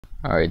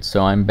Alright,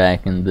 so I'm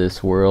back in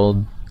this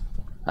world.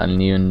 I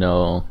don't even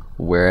know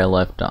where I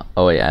left off.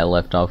 Oh wait, I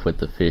left off with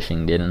the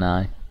fishing, didn't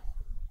I?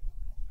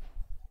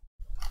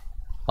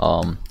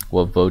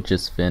 What vote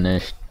just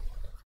finished?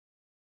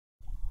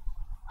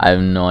 I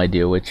have no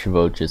idea which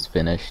vote just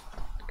finished,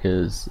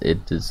 because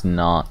it does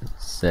not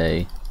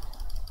say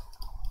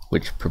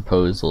which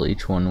proposal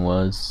each one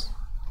was.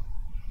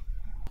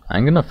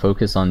 I'm gonna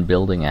focus on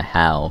building a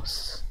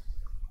house,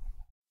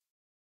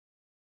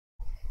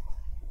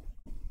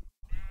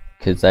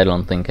 because I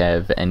don't think I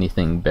have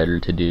anything better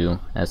to do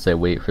as I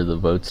wait for the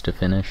votes to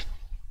finish.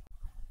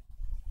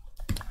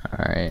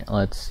 Alright,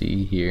 let's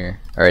see here.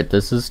 Alright,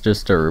 this is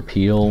just a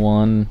repeal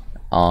one.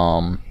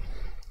 I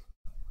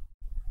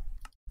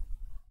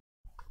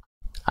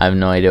have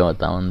no idea what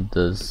that one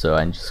does, so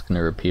I'm just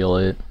gonna repeal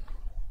it.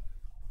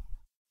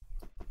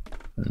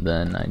 And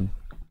then I'm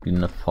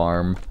gonna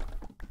farm.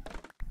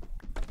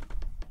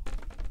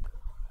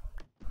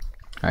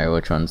 Alright,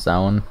 which one's that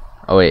one?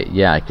 Oh wait,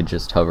 yeah, I could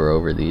just hover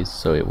over these,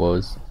 so it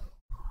was.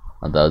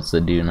 Oh, that was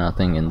the do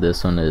nothing, and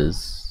this one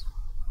is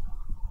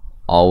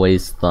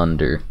always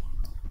thunder.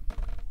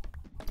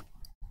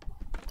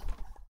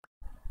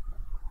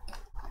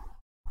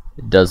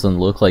 It doesn't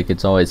look like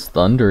it's always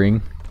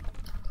thundering.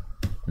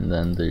 And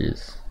then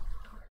there's...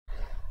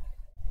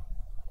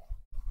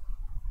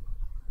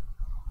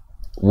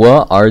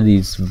 What are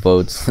these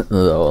votes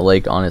though?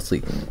 Like,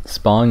 honestly,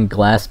 spawn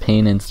glass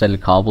pane instead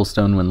of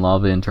cobblestone when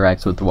lava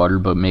interacts with water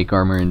but make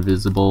armor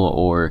invisible,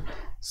 or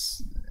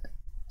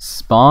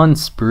spawn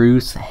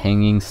spruce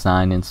hanging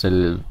sign instead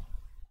of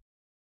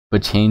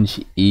but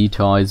change E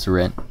to always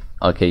red.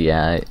 Okay,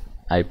 yeah,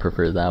 I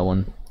prefer that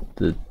one.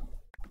 The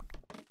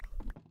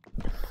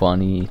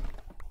funny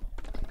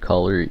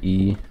color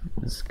E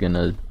is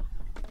gonna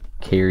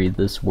carry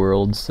this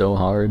world so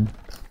hard.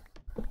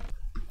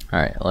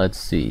 Alright, let's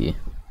see.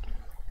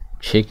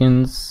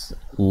 Chickens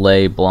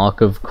lay block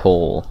of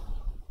coal.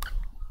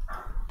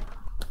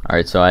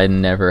 Alright, so I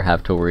never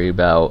have to worry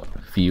about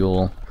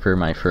fuel for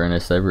my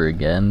furnace ever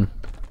again,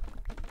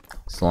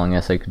 as long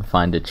as I could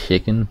find a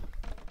chicken.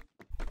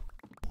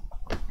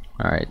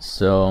 Alright,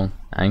 so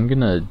I'm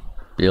gonna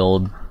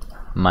build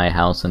my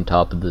house on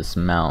top of this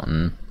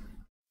mountain.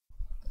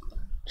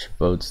 Which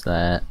votes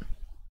that?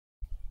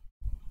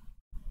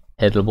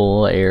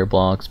 Edible air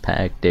blocks,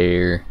 packed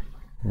air,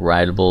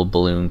 rideable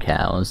balloon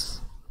cows.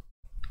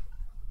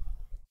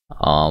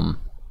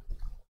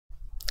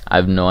 I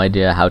have no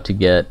idea how to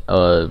get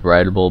a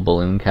rideable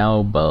balloon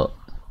cow, but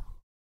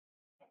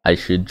I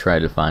should try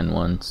to find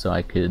one so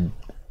I could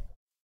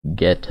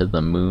get to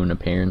the moon,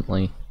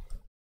 apparently.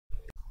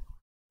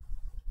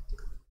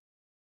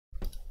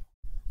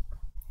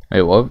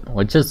 Wait,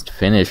 what just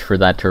finished for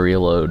that to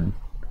reload?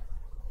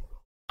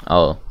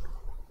 Oh.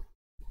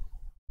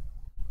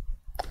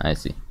 I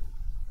see.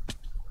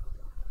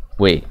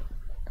 Wait.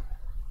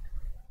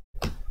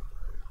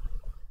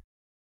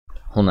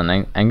 Hold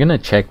on, I'm gonna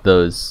check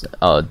those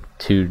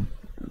two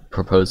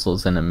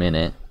proposals in a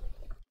minute.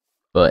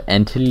 But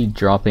entity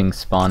dropping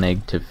spawn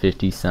egg to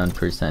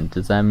 57%.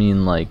 Does that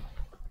mean like...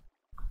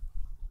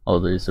 Oh,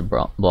 there's a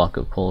block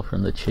of coal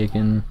from the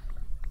chicken.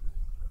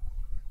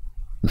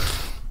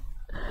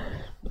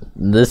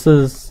 This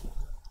is...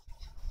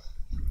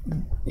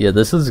 Yeah,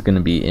 this is gonna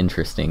be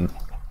interesting.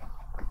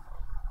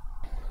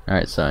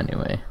 Alright, so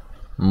anyway.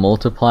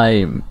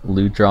 Multiply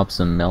loot drops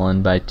of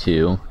melon by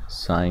 2.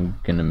 So I'm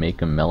gonna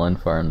make a melon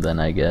farm then,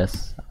 I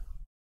guess.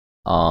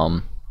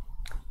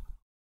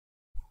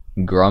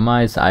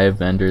 Grumeyes Eye of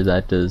Vendor,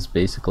 that does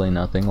basically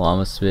nothing.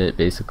 Llama Spit,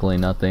 basically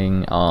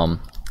nothing.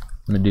 I'm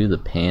gonna do the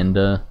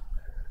panda.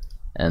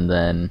 And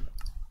then...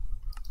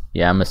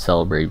 Yeah, I'm gonna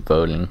celebrate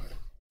voting.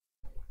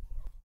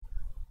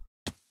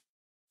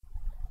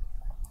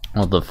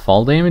 Well, the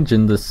fall damage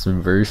in this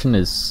version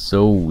is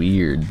so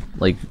weird.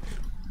 Like...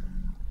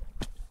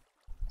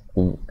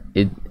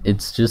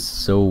 It's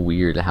just so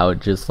weird how it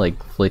just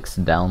like flicks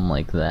down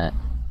like that.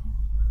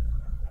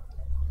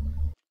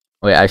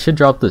 Wait, I should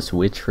drop this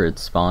witch for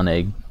its spawn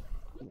egg.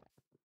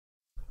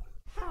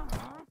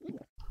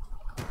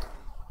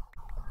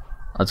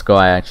 Let's go,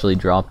 I actually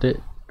dropped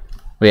it.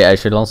 Wait, I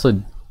should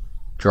also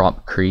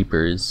drop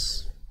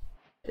creepers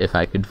if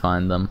I could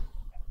find them.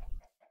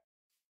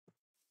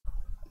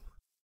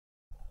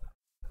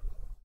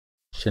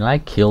 Should I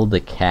kill the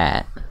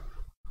cat?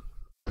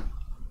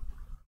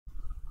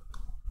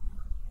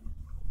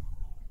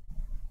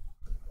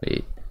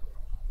 Wait.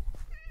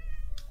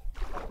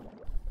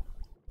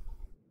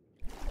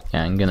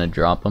 Yeah, I'm gonna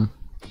drop him.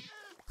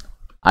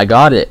 I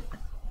got it!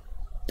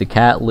 The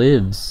cat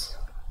lives.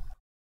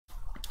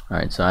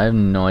 Alright, so I have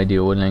no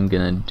idea what I'm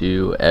gonna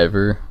do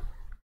ever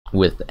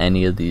with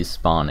any of these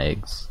spawn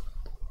eggs.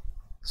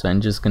 So I'm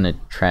just gonna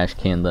trash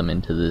can them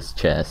into this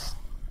chest.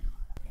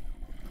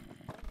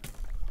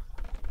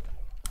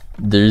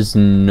 There's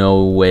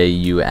no way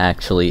you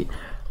actually...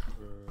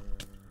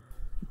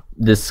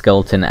 This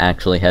skeleton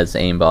actually has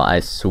aimbot, I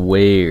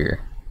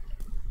swear.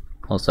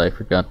 Also, I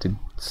forgot to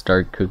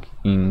start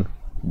cooking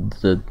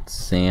the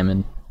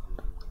salmon.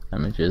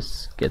 I'm gonna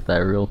just get that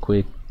real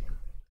quick.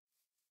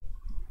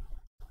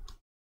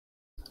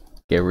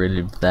 get rid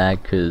of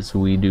that because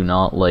we do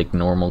not like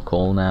normal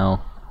coal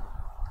now.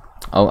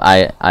 Oh,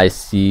 I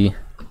see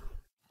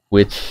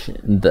which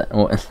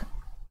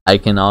I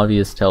can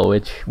obviously tell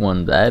which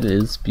one that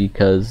is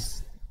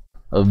because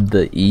of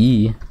the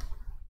E.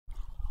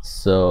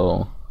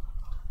 So,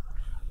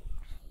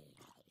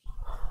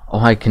 oh,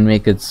 I can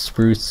make a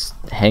spruce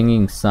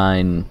hanging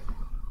sign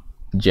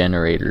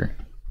generator.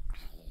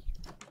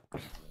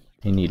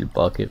 I need a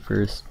bucket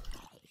first.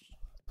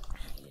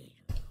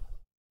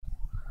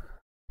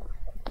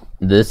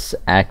 This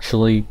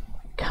actually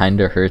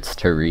kinda hurts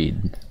to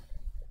read.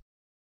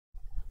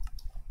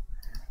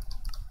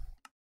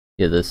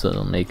 Yeah, this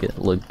will make it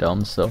look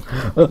dumb, so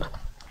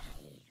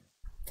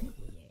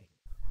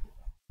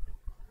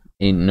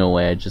ain't no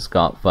way I just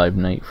got Five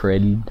Nights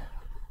Freddy'd.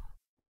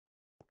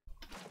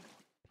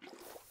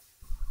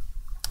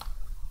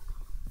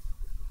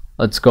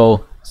 Let's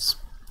go.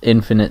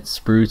 Infinite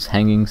spruce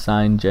hanging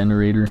sign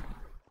generator.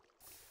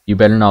 You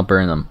better not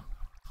burn them.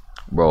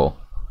 Bro.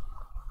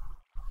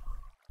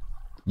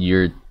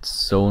 You're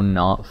so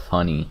not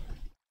funny.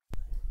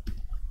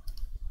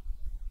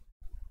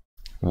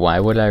 Why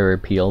would I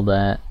repeal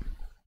that?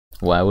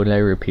 Why would I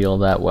repeal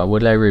that? Why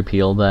would I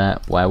repeal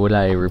that? Why would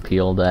I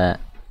repeal that?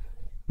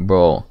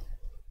 Bro.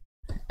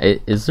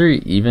 Is there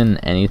even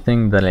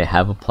anything that I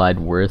have applied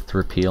worth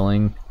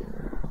repealing?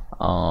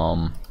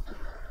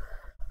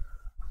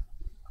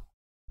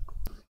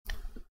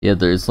 Yeah,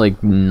 there's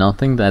like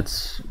nothing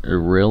that's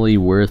really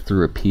worth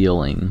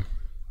repealing.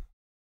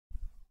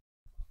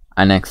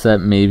 And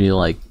except maybe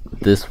like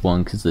this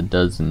one because it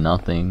does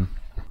nothing.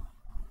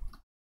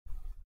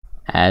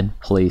 Add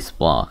place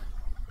block.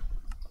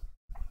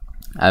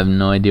 I have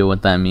no idea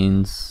what that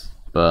means,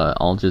 but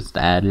I'll just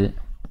add it.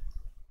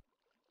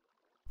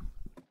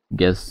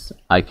 Guess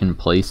I can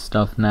place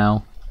stuff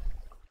now.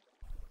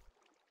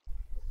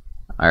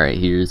 Alright,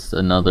 here's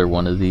another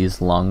one of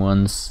these long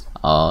ones.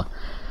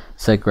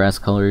 Set grass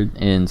colored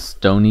in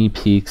stony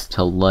peaks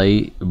to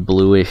light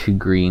bluish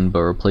green, but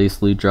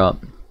replace loot drop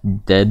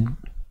dead.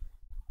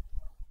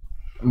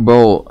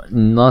 Bro,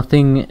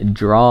 nothing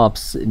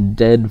drops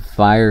dead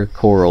fire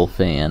coral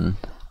fan.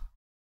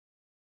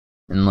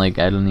 And like,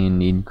 I don't even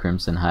need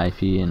crimson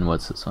hyphae. And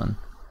what's this one?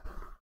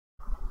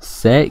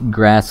 Set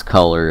grass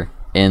color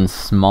in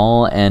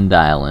small end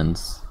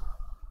islands.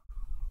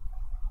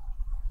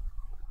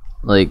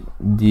 Like,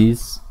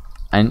 these,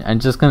 I'm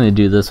just gonna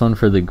do this one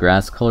for the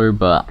grass color,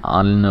 but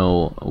I don't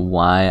know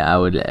why I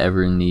would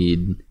ever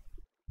need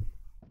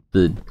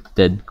the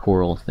dead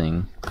coral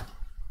thing.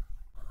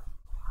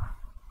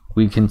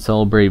 We can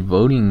celebrate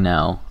voting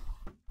now.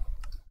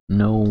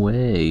 No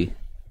way.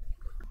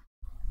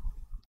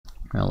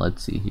 Now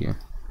let's see here.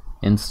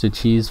 Insta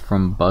cheese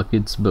from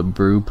buckets, but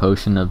brew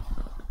potion of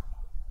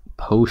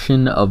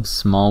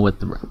small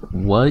with.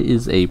 What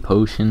is a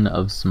potion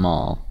of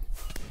small?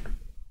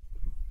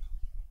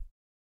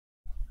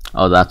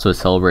 Oh, that's what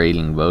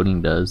celebrating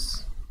voting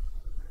does.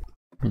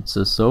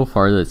 So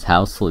far this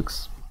house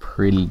looks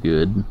pretty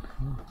good.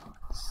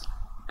 It's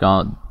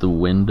got the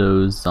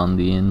windows on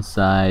the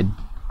inside.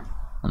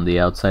 On the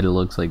outside it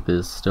looks like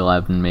this. Still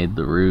haven't made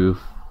the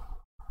roof.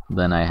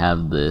 Then I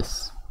have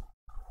this.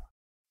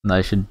 And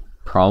I should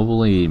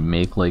probably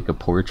make like a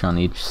porch on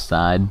each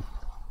side.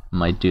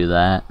 Might do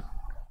that.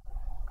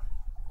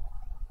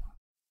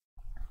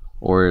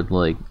 Or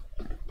like,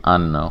 I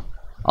don't know.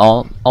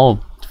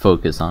 I'll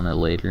focus on it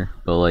later,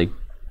 but like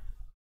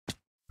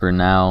for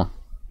now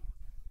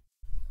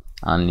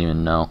I don't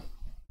even know.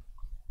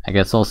 I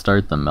guess I'll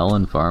start the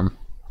melon farm.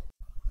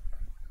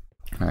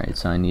 Alright,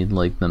 so I need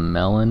like the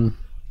melon.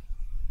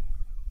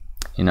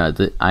 You know,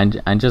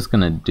 I'm just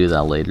gonna do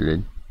that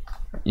later.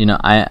 You know,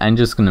 I'm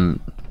just gonna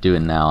do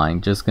it now.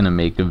 I'm just gonna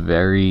make a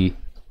very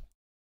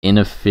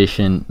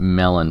inefficient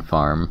melon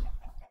farm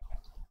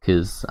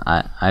because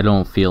I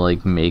don't feel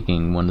like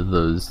making one of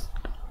those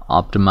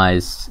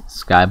optimized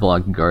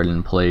Skyblock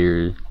garden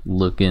player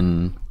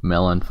looking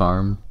melon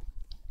farm.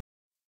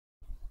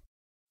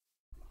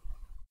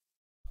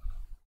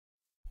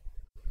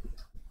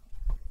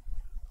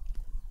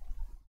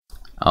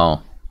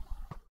 Oh,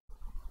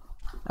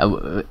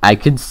 I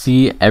could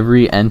see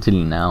every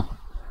entity now.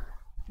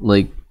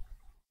 Like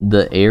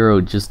the arrow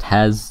just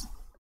has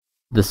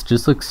this.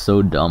 Just looks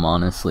so dumb,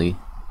 honestly,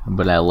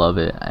 but I love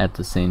it at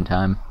the same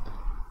time.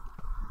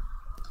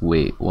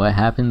 Wait, what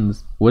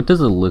happens? What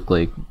does it look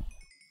like?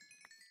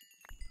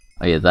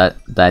 Oh yeah,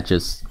 that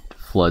just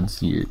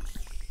floods your.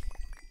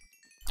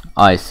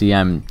 Oh, I see.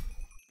 I'm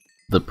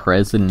the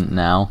president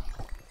now,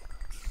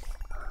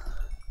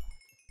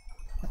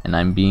 and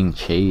I'm being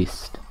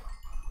chased.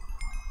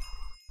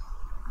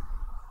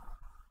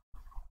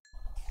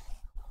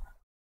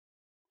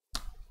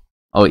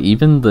 Oh,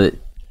 even the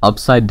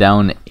upside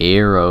down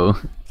arrow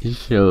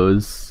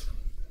shows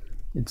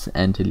its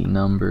entity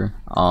number.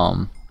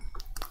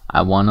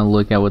 I want to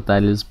look at what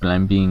that is, but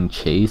I'm being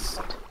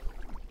chased.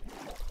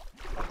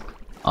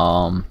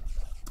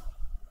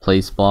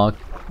 Place block.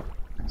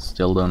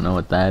 Still don't know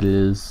what that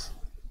is.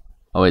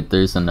 Oh wait,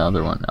 there's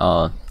another one.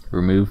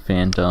 Remove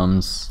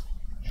phantoms.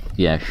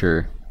 Yeah,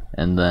 sure.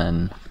 And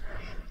then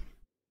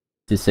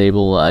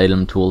disable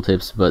item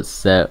tooltips but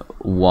set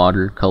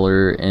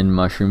watercolor and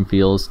mushroom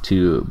fields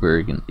to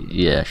burgundy.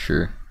 Yeah,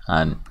 sure.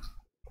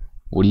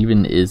 What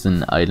even is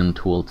an item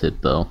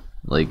tooltip though?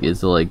 Like,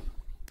 is it like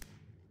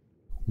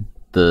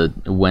the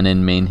when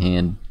in main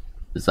hand?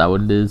 Is that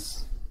what it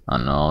is? I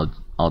don't know.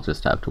 I'll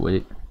just have to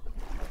wait.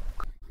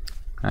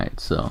 Alright,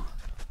 so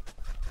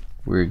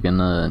we're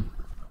gonna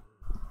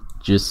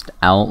just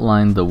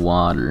outline the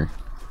water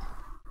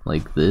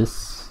like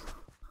this,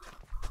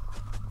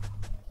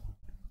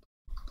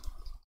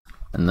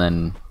 and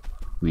then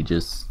we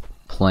just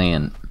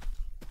plant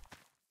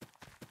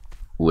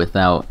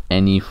without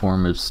any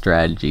form of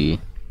strategy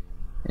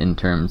in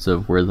terms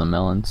of where the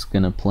melon's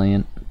gonna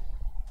plant.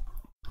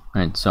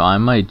 Alright, so I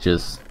might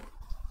just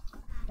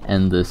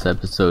end this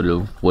episode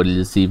of what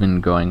is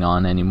even going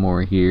on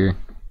anymore here.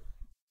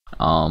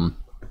 I'm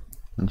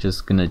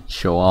just gonna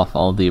show off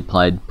all the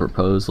applied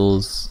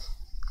proposals.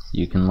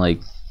 You can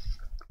like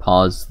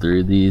pause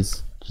through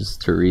these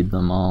just to read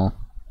them all.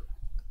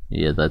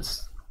 Yeah,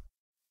 that's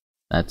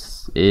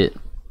it.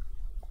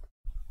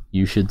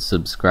 You should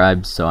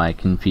subscribe so I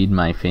can feed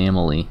my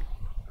family.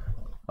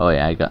 Oh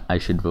yeah, I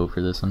should vote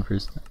for this one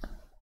first.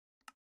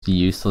 It's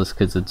useless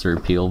because it's a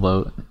repeal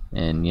vote,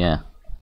 and yeah.